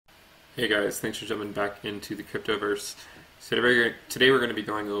Hey guys, thanks for jumping back into the cryptoverse. So today we're going to be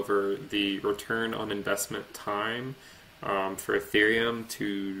going over the return on investment time for Ethereum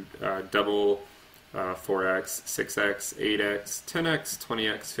to double 4x, 6x, 8x, 10x,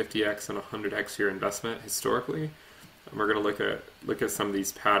 20x, 50x, and 100x your investment historically. And we're going to look at some of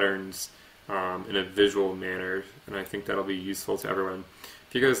these patterns in a visual manner, and I think that'll be useful to everyone.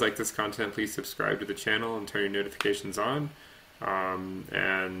 If you guys like this content, please subscribe to the channel and turn your notifications on.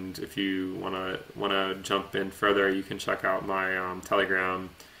 And if you wanna jump in further, you can check out my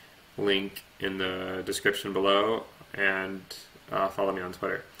Telegram link in the description below, and follow me on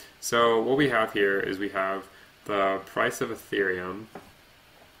Twitter. So what we have here is we have the price of Ethereum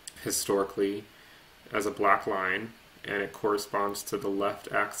historically as a black line, and it corresponds to the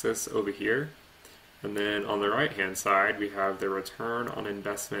left axis over here. And then on the right hand side, we have the return on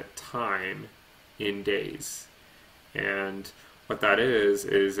investment time in days. And what that is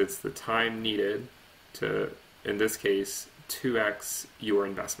it's the time needed to, in this case, 2x your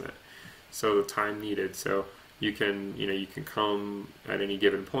investment. So the time needed. So you can come at any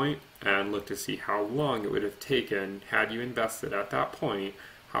given point and look to see how long it would have taken had you invested at that point.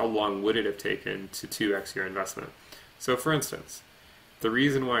 How long would it have taken to 2x your investment? So for instance, the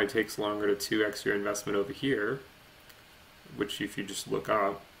reason why it takes longer to 2x your investment over here, which if you just look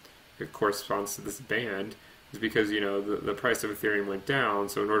up, it corresponds to this band, is because the price of Ethereum went down,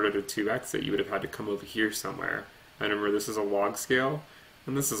 so in order to 2x it, you would have had to come over here somewhere. And remember, this is a log scale,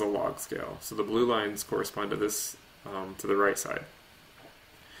 and this is a log scale. So the blue lines correspond to this, to the right side.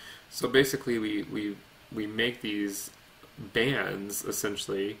 So basically, we make these bands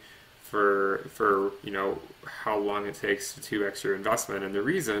essentially for how long it takes to 2x your investment, and the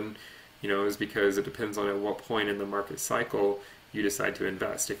reason is because it depends on at what point in the market cycle you decide to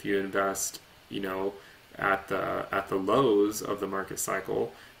invest. If you invest at the lows of the market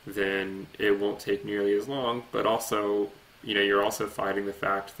cycle, then it won't take nearly as long. But also, you're also fighting the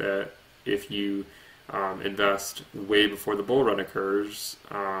fact that if you invest way before the bull run occurs,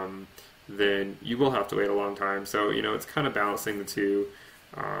 then you will have to wait a long time. So it's kind of balancing the two.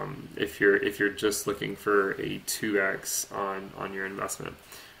 If you're just looking for a 2x on your investment,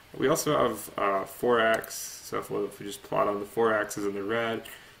 we also have 4x. So if we just plot on the 4 axes in the red.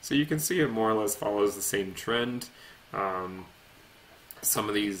 So you can see it more or less follows the same trend. Some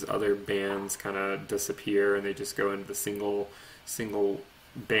of these other bands kind of disappear and they just go into the single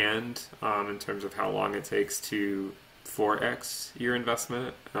band in terms of how long it takes to 4x your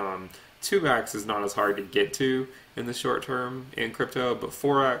investment. 2x is not as hard to get to in the short term in crypto, but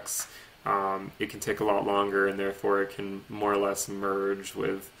 4x it can take a lot longer, and therefore it can more or less merge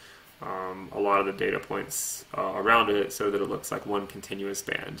with a lot of the data points around it so that it looks like one continuous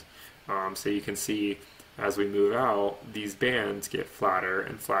band. So you can see as we move out, these bands get flatter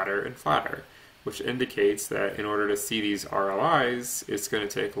and flatter and flatter, which indicates that in order to see these ROIs, it's going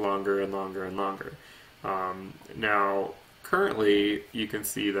to take longer and longer and longer. Now, currently, you can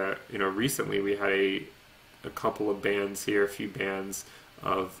see that recently we had a couple of bands here, a few bands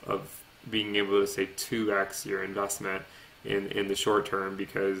of being able to say 2x your investment in the short term,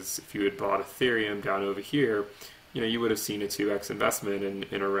 because if you had bought Ethereum down over here, you would have seen a 2x investment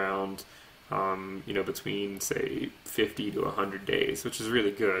in around between say 50 to 100 days, which is really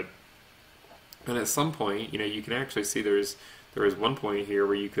good. And at some point, you can actually see there is one point here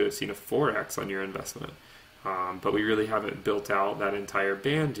where you could have seen a 4x on your investment, but we really haven't built out that entire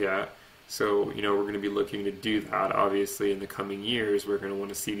band yet. So we're going to be looking to do that obviously in the coming years. We're going to want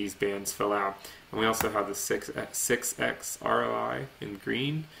to see these bands fill out. And we also have the 6x ROI in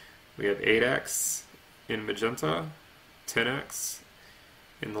green. We have 8x in magenta, 10x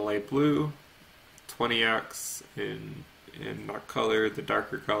in the light blue, 20x in that color, the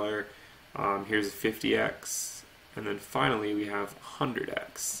darker color. Here's a 50x, and then finally we have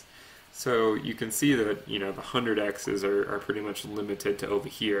 100x. So you can see that the 100x's are pretty much limited to over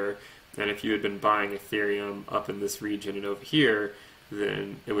here. And if you had been buying Ethereum up in this region and over here,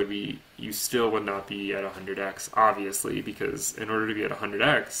 then you still would not be at 100x, obviously, because in order to be at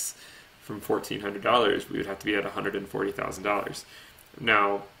 100x from $1,400, we would have to be at $140,000.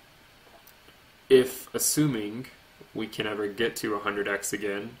 Now, if assuming we can ever get to 100x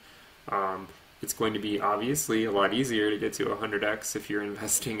again, it's going to be obviously a lot easier to get to 100x if you're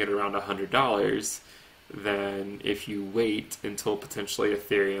investing at around $100 than if you wait until potentially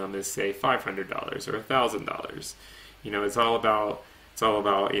Ethereum is say $500 or $1,000. It's all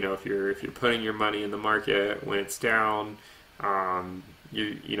about if you're putting your money in the market when it's down, once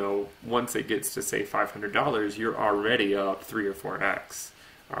it gets to say $500, you're already up 3 or 4x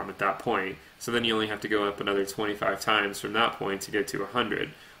at that point. So then you only have to go up another 25 times from that point to get to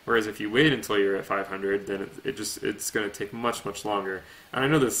 100. Whereas if you wait until you're at 500, then it's going to take much longer. And I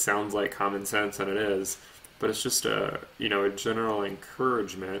know this sounds like common sense, and it is, but it's just a a general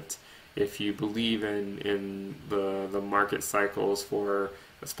encouragement if you believe in the market cycles for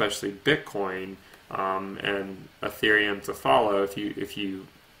especially Bitcoin and Ethereum to follow. If you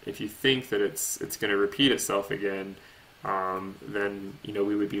think that it's going to repeat itself again, then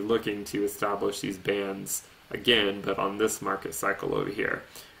we would be looking to establish these bands again, but on this market cycle over here.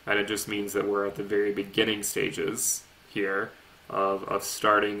 And it just means that we're at the very beginning stages here of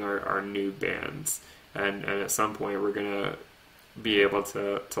starting our new bands. And at some point we're going to be able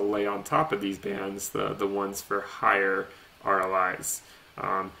to lay on top of these bands the ones for higher ROIs.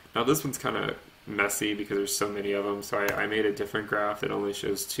 Now this one's kind of messy because there's so many of them, so I made a different graph that only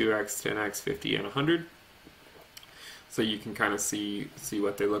shows 2x, 10x, 50, and 100. So you can kind of see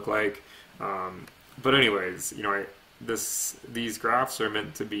what they look like. But anyways, these graphs are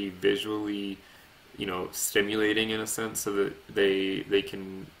meant to be visually, stimulating in a sense, so that they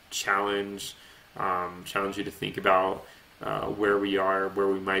can challenge you to think about where we are, where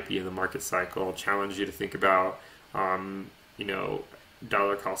we might be in the market cycle. Challenge you to think about,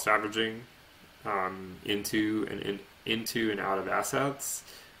 dollar cost averaging into and out of assets.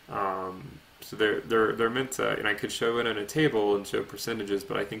 So they're meant to, and I could show it in a table and show percentages,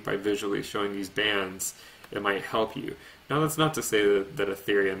 but I think by visually showing these bands, it might help you. Now that's not to say that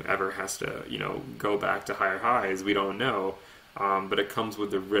Ethereum ever has to, go back to higher highs. We don't know, but it comes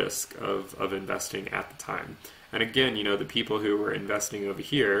with the risk of investing at the time. And again, the people who were investing over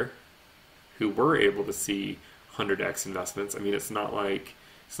here, who were able to see 100x investments. I mean, it's not like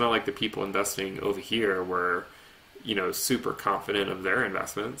the people investing over here were, super confident of their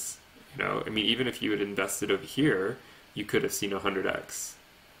investments. I mean, even if you had invested over here, you could have seen 100x.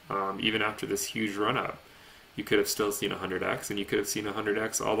 Even after this huge run up, you could have still seen 100x, and you could have seen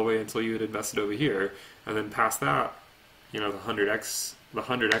 100x all the way until you had invested over here, and then past that, the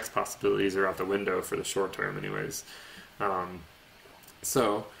 100x possibilities are out the window for the short term, anyways.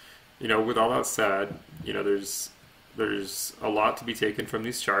 So, with all that said, there's a lot to be taken from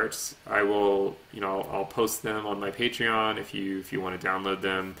these charts. I will, I'll post them on my Patreon if you want to download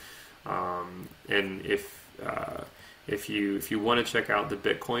them. And if you want to check out the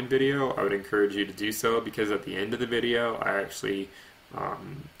Bitcoin video, I would encourage you to do so, because at the end of the video, I actually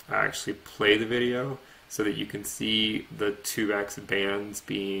play the video so that you can see the 2x bands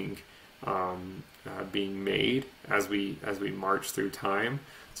being made as we march through time.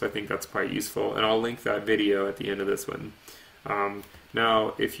 So I think that's quite useful, and I'll link that video at the end of this one.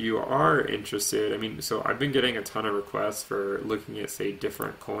 Now, if you are interested, so I've been getting a ton of requests for looking at, say,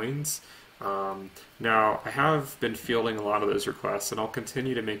 different coins. Now, I have been fielding a lot of those requests, and I'll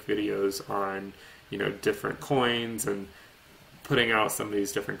continue to make videos on, different coins and putting out some of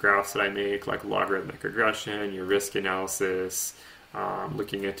these different graphs that I make, like logarithmic regression, your risk analysis,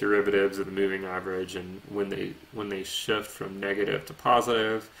 looking at derivatives of the moving average and when they shift from negative to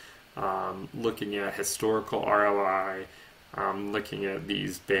positive, looking at historical ROI, looking at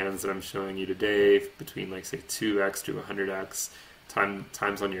these bands that I'm showing you today between, like, say, 2x to 100x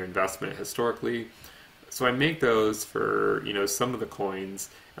times on your investment historically. So I make those for, some of the coins,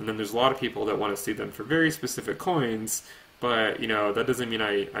 and then there's a lot of people that want to see them for very specific coins, but, that doesn't mean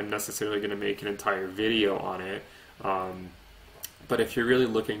I'm necessarily going to make an entire video on it. But if you're really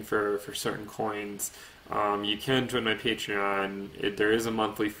looking for certain coins, you can join my Patreon. There is a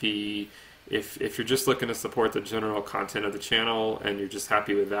monthly fee. If you're just looking to support the general content of the channel and you're just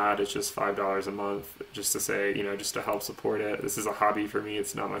happy with that, it's just $5 a month, just to say, just to help support it. This is a hobby for me.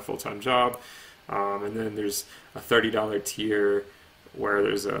 It's not my full-time job. And then there's a $30 tier where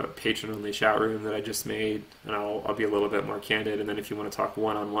there's a patron-only chat room that I just made, and I'll be a little bit more candid. And then if you want to talk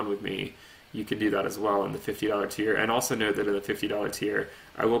one-on-one with me, you can do that as well in the $50 tier. And also note that in the $50 tier,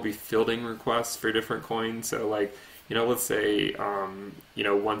 I will be fielding requests for different coins. So, like, let's say,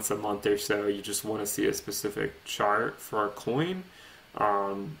 once a month or so, you just want to see a specific chart for a coin.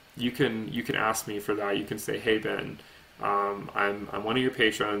 You can ask me for that. You can say, hey, Ben, I'm one of your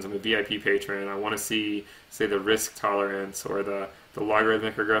patrons. I'm a VIP patron. I want to see, say, the risk tolerance or the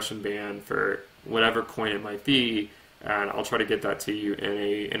logarithmic regression band for whatever coin it might be, and I'll try to get that to you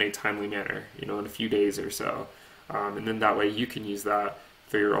in a timely manner, in a few days or so. And then that way you can use that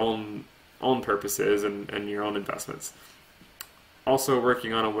for your own purposes and your own investments. Also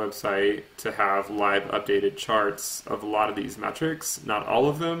working on a website to have live updated charts of a lot of these metrics, not all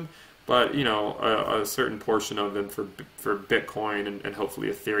of them, but a certain portion of them for Bitcoin and hopefully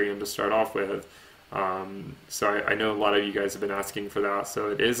Ethereum to start off with. So I know a lot of you guys have been asking for that,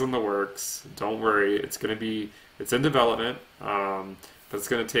 so it is in the works. Don't worry, it's in development. but it's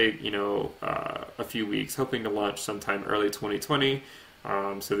going to take, you know, a few weeks, hoping to launch sometime early 2020,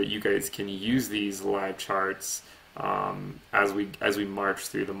 so that you guys can use these live charts as we march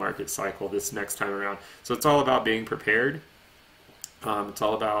through the market cycle this next time around. So it's all about being prepared. It's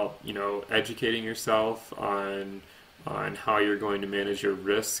all about, you know, educating yourself on how you're going to manage your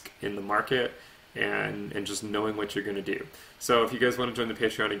risk in the market, and just knowing what you're going to do. So if you guys want to join the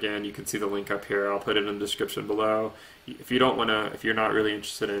Patreon, again, you can see the link up here. I'll put it in the description below. If you don't want to, if you're not really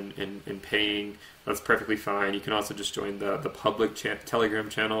interested in paying, that's perfectly fine. You can also just join the public Telegram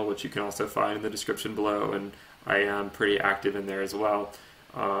channel, which you can also find in the description below, and I am pretty active in there as well.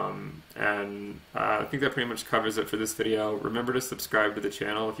 I think that pretty much covers it for this video. Remember to subscribe to the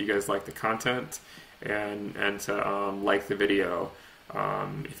channel if you guys like the content, and to like the video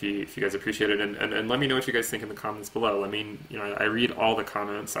if you guys appreciate it, and let me know what you guys think in the comments below. I mean, you know, I read all the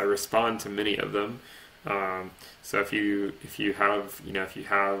comments, I respond to many of them. So if you have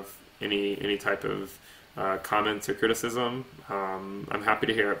any type of comments or criticism, I'm happy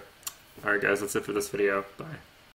to hear it. Alright guys, that's it for this video. Bye.